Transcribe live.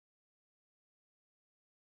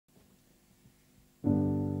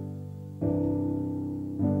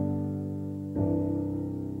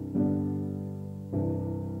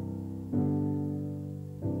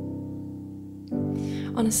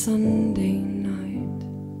on a Sunday night.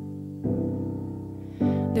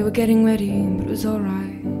 They were getting ready, but it was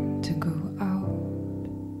alright to go out.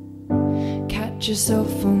 Catch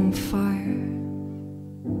yourself on fire,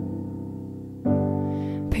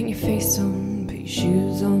 paint your face on, put your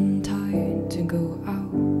shoes on tight to go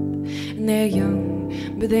out. And they're young,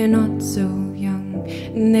 but they're not so young,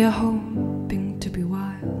 and they're hoping to be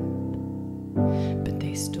wild, but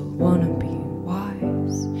they still wanna be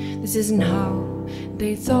wise. This isn't how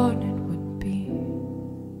they thought it would be.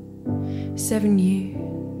 7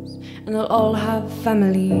 years, and they'll all have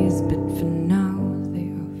families, but for now they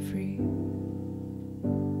are free.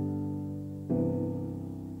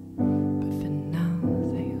 But for now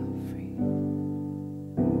they are free.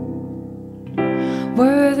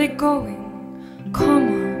 Where are they going? Come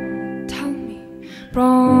on, tell me.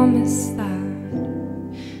 Promise that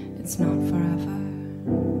it's not forever.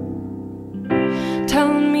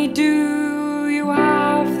 Tell me, do you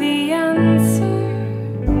have the answer?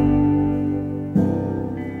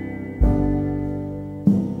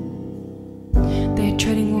 They're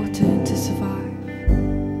treading water to survive.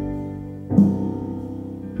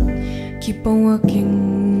 Keep on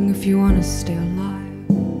working if you want to stay alive,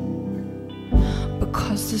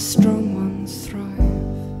 because the strong ones thrive.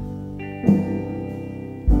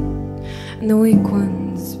 And the weak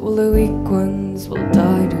ones, well, the weak ones will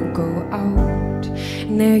die to go out.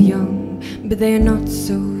 And they're young, but they're not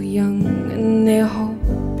so young, and they're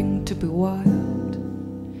hoping to be wild,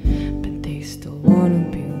 but they still wanna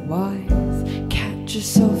be wise. Catch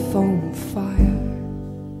yourself on fire,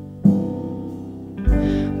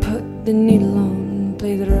 put the needle on,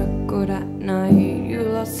 play the record at night. You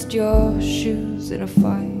lost your shoes in a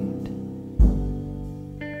fight.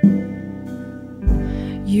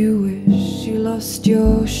 You wish you lost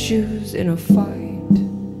your shoes in a fight.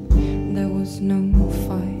 There was no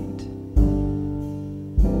fight,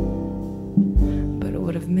 but it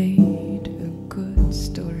would have made a good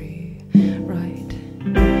story, right?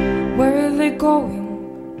 Where are they going?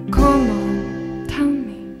 Come on, tell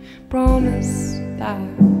me. Promise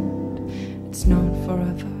that it's not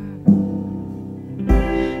forever.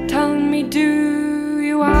 Tell me, do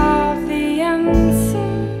you have the answer?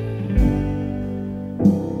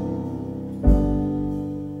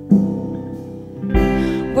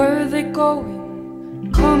 Where are they going?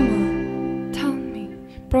 Come on, tell me.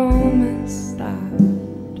 Promise that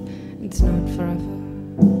it's not forever.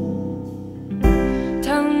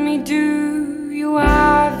 Tell me, do